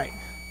sight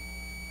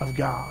of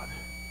God.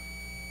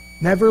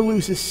 Never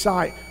loses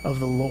sight of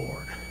the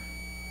Lord.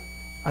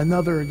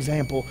 Another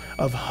example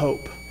of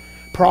hope.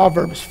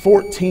 Proverbs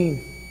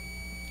 14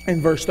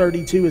 and verse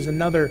 32 is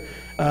another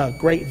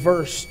great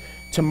verse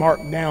to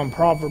mark down.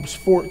 Proverbs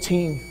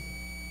 14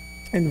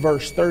 and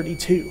verse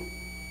 32.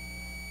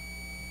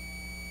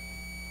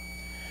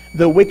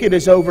 The wicked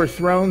is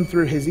overthrown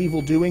through his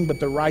evil doing, but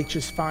the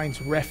righteous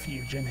finds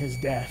refuge in his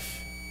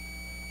death.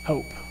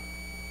 Hope.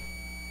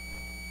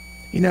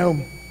 You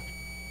know,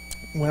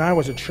 when I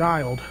was a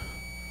child,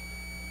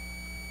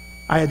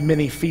 I had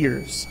many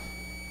fears.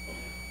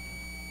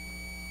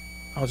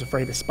 I was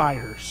afraid of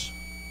spiders.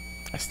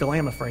 I still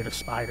am afraid of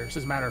spiders.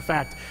 As a matter of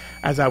fact,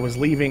 as I was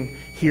leaving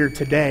here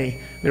today,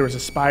 there was a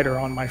spider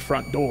on my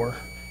front door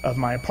of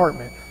my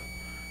apartment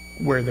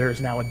where there's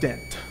now a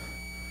dent,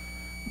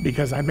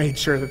 because I made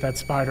sure that that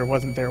spider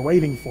wasn't there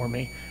waiting for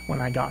me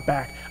when I got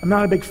back. I'm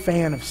not a big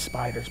fan of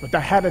spiders, but I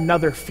had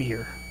another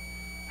fear.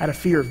 I had a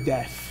fear of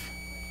death.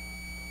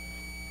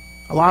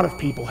 A lot of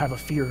people have a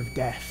fear of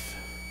death.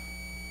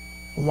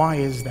 Why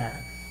is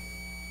that?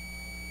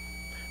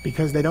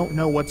 Because they don't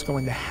know what's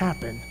going to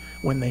happen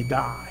when they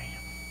die.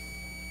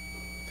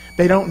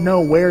 They don't know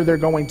where they're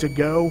going to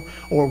go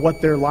or what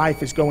their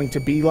life is going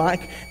to be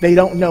like. They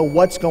don't know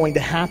what's going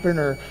to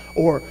happen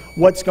or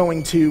what's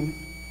going to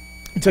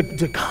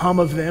come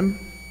of them.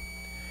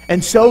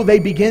 And so they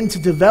begin to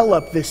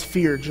develop this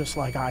fear just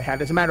like I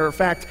had. As a matter of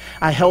fact,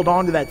 I held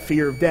on to that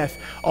fear of death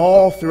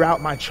all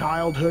throughout my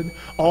childhood,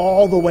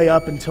 all the way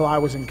up until I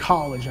was in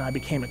college and I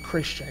became a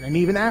Christian. And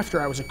even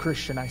after I was a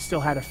Christian, I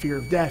still had a fear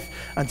of death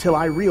until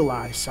I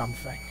realized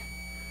something.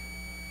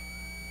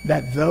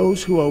 That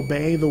those who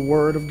obey the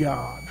Word of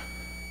God,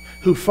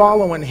 who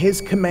follow in His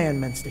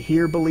commandments to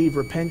hear, believe,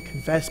 repent,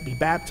 confess, be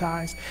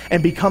baptized,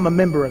 and become a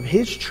member of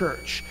His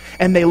church,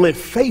 and they live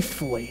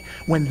faithfully,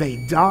 when they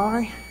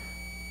die,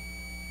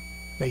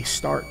 they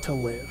start to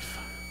live.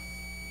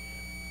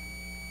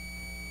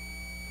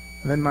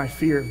 And then my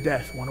fear of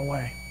death went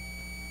away.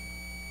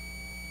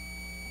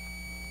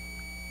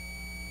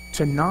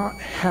 To not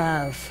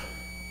have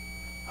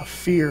a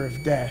fear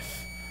of death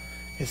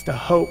is to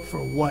hope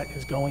for what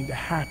is going to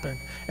happen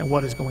and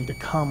what is going to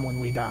come when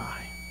we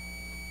die.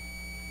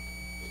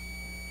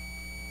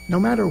 No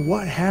matter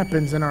what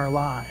happens in our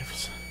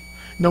lives,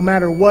 no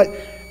matter what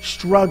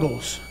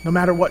struggles, no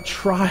matter what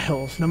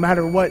trials, no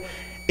matter what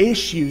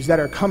issues that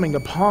are coming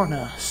upon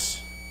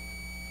us,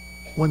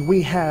 when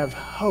we have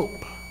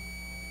hope,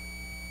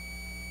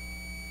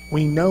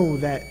 we know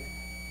that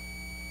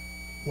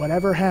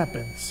whatever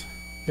happens,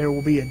 there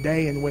will be a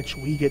day in which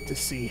we get to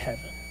see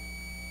heaven.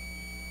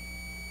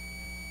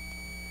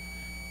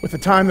 With the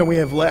time that we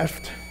have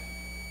left,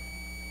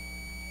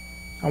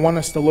 I want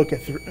us to look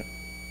at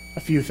a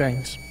few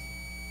things.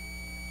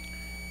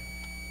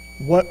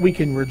 What we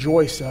can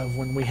rejoice of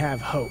when we have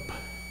hope.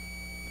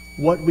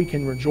 What we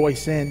can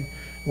rejoice in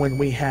when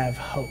we have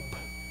hope.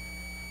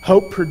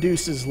 Hope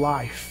produces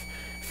life.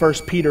 1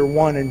 Peter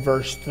 1 and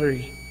verse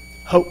 3.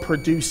 Hope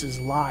produces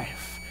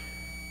life.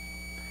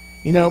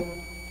 You know,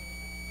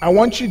 I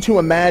want you to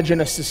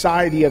imagine a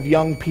society of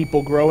young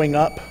people growing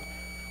up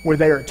where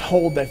they are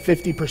told that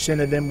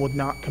 50% of them would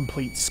not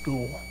complete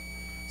school.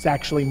 It's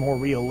actually more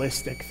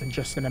realistic than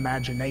just an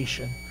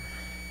imagination.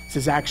 This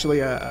is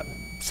actually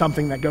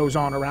something that goes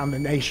on around the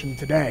nation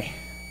today.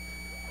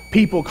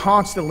 People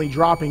constantly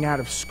dropping out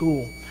of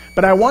school.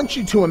 But I want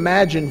you to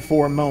imagine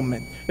for a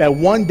moment that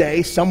one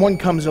day someone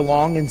comes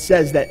along and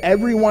says that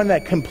everyone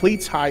that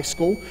completes high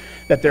school,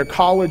 that their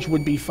college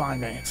would be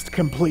financed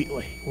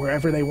completely,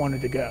 wherever they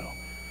wanted to go.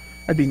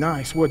 That'd be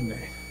nice, wouldn't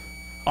it?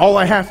 All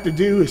I have to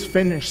do is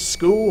finish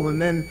school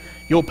and then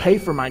you'll pay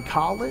for my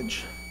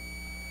college?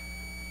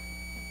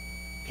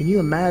 Can you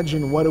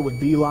imagine what it would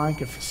be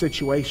like if a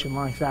situation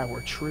like that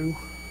were true?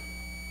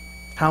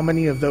 How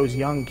many of those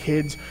young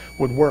kids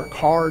would work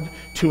hard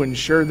to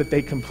ensure that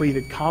they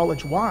completed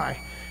college? Why?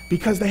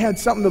 Because they had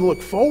something to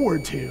look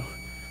forward to.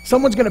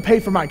 Someone's going to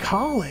pay for my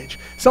college.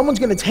 Someone's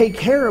going to take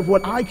care of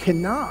what I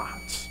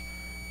cannot.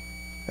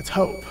 That's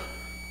hope.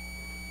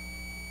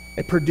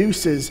 It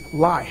produces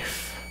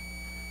life.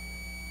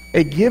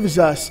 It gives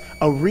us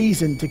a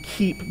reason to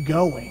keep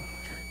going.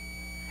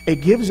 It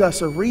gives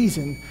us a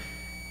reason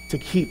to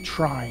keep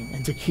trying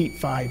and to keep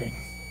fighting.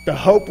 The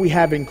hope we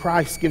have in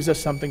Christ gives us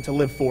something to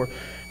live for.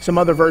 Some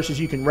other verses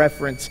you can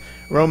reference: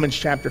 Romans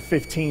chapter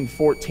 15,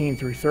 14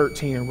 through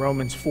 13, and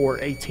Romans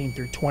 4, 18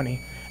 through 20.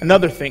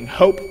 Another thing,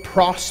 hope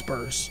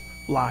prospers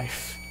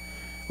life.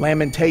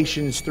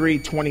 Lamentations 3,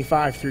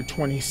 25 through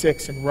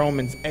 26, and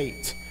Romans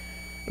 8,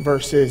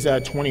 verses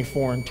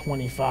 24 and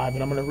 25.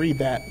 And I'm going to read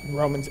that.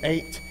 Romans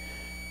 8,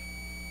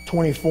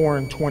 24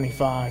 and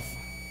 25.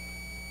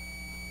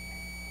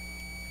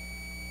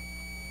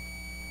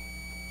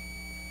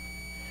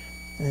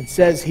 And it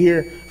says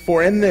here,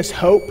 "For in this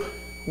hope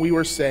we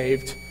were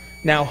saved.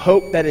 Now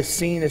hope that is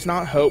seen is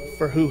not hope,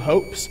 for who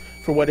hopes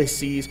for what is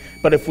seen?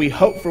 But if we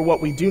hope for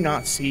what we do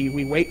not see,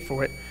 we wait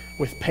for it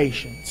with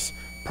patience."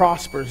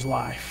 Prospers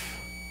life.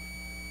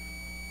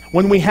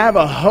 When we have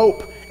a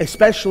hope,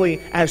 especially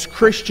as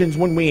Christians,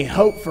 when we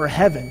hope for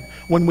heaven,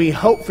 when we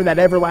hope for that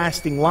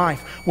everlasting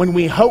life, when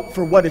we hope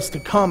for what is to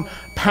come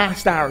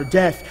past our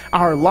death,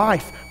 our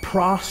life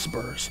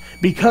prospers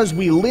because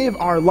we live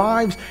our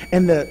lives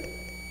in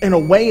a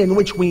way in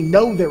which we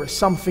know there is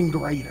something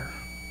greater.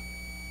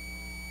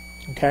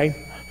 Okay?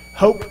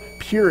 Hope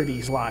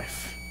purities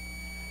life.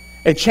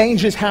 It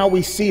changes how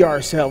we see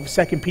ourselves.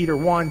 2 Peter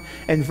 1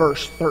 and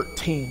verse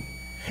 13.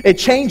 It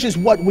changes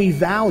what we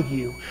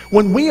value.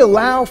 When we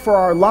allow for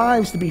our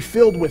lives to be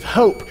filled with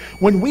hope,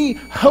 when we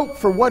hope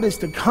for what is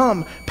to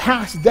come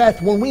past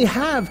death, when we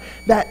have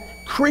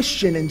that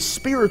Christian and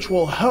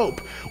spiritual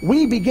hope,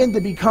 we begin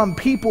to become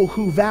people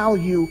who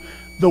value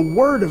the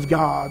Word of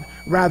God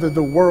rather than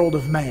the world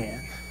of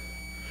man.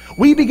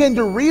 We begin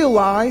to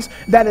realize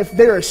that if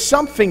there is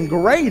something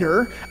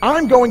greater,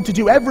 I'm going to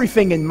do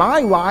everything in my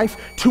life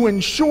to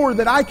ensure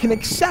that I can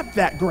accept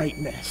that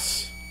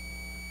greatness.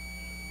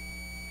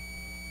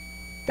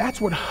 That's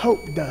what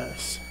hope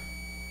does.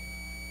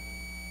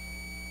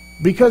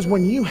 Because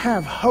when you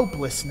have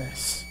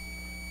hopelessness,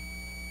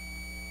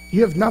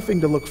 you have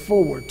nothing to look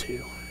forward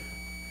to.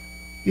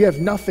 You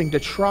have nothing to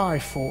try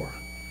for.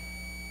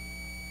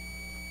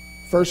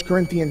 1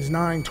 Corinthians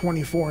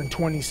 9:24 and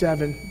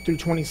 27 through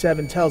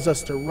 27 tells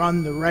us to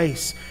run the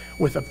race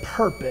with a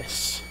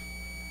purpose.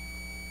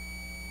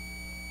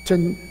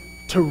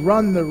 To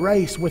run the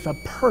race with a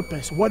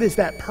purpose. What is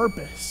that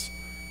purpose?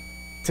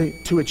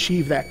 To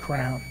achieve that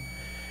crown.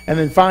 And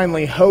then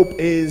finally, hope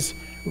is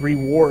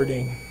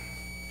rewarding.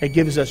 It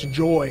gives us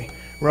joy,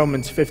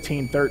 Romans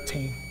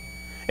 15:13.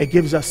 It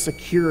gives us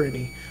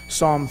security,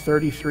 Psalm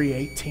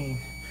 33:18.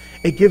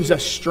 It gives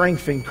us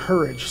strength and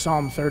courage,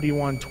 Psalm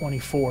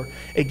 31:24.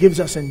 It gives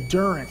us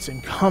endurance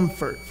and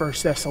comfort,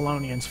 1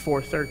 Thessalonians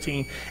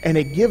 4:13. And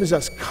it gives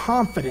us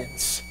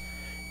confidence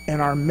in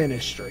our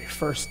ministry,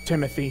 1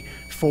 Timothy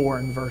 4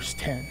 and verse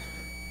 10.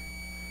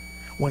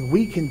 When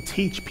we can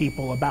teach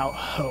people about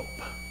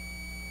hope,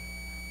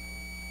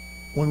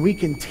 when we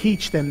can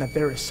teach them that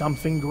there is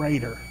something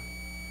greater,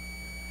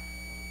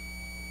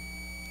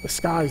 the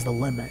sky's the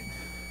limit.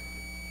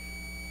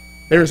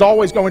 There's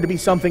always going to be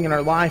something in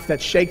our life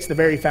that shakes the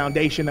very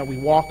foundation that we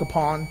walk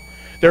upon.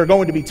 There are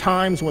going to be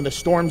times when the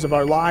storms of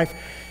our life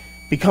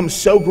become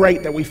so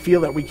great that we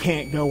feel that we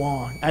can't go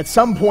on. At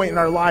some point in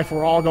our life,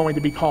 we're all going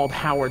to be called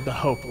Howard the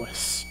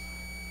Hopeless.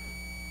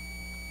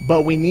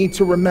 But we need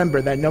to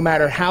remember that no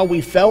matter how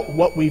we felt,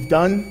 what we've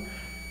done,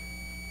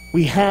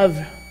 we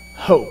have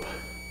hope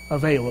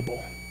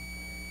available.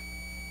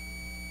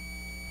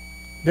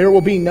 There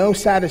will be no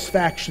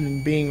satisfaction in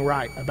being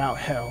right about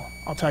hell.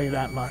 I'll tell you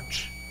that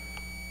much.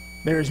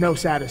 There is no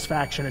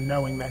satisfaction in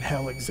knowing that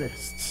hell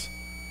exists.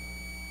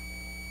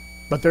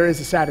 But there is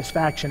a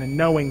satisfaction in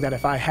knowing that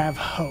if I have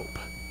hope,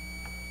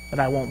 that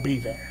I won't be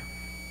there.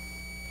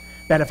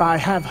 That if I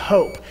have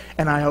hope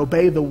and I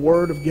obey the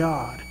Word of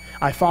God,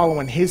 I follow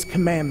in His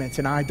commandments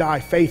and I die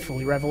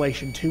faithfully,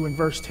 Revelation 2 and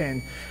verse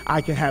 10, I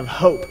can have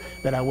hope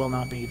that I will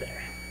not be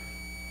there.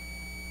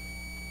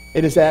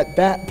 It is at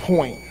that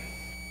point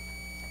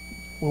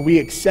where we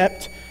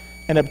accept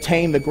and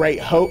obtain the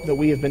great hope that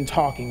we have been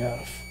talking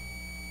of.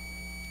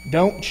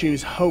 Don't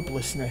choose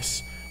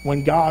hopelessness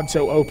when God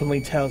so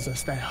openly tells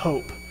us that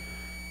hope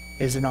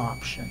is an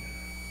option.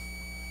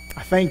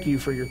 I thank you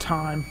for your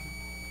time,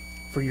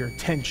 for your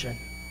attention.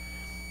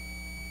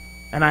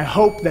 And I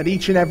hope that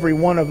each and every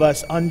one of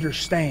us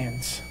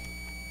understands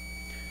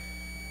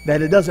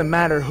that it doesn't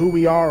matter who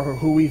we are or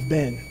who we've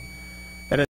been.